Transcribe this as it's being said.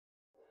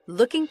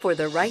Looking for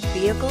the right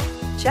vehicle?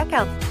 Check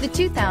out the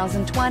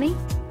 2020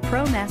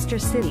 ProMaster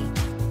City.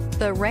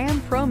 The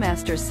Ram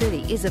ProMaster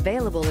City is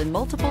available in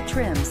multiple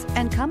trims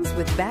and comes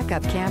with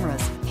backup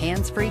cameras,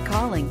 hands-free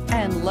calling,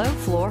 and low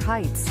floor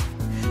heights.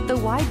 The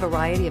wide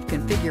variety of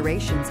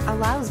configurations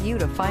allows you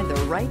to find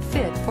the right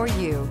fit for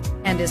you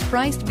and is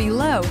priced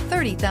below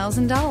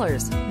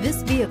 $30,000.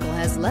 This vehicle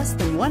has less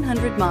than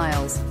 100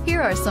 miles.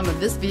 Here are some of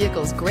this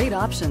vehicle's great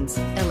options: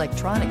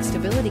 electronic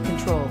stability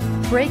control,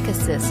 brake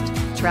assist,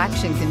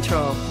 traction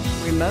control,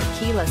 remote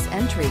keyless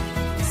entry,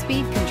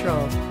 speed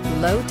control,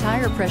 low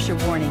tire pressure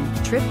warning,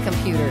 trip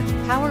computer,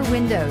 power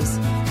windows,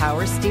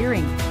 power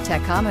steering,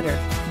 tachometer.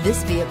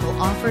 This vehicle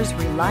offers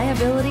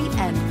reliability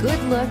and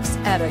good looks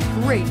at a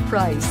great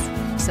price.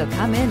 So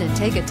come in and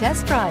take a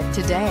test drive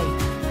today.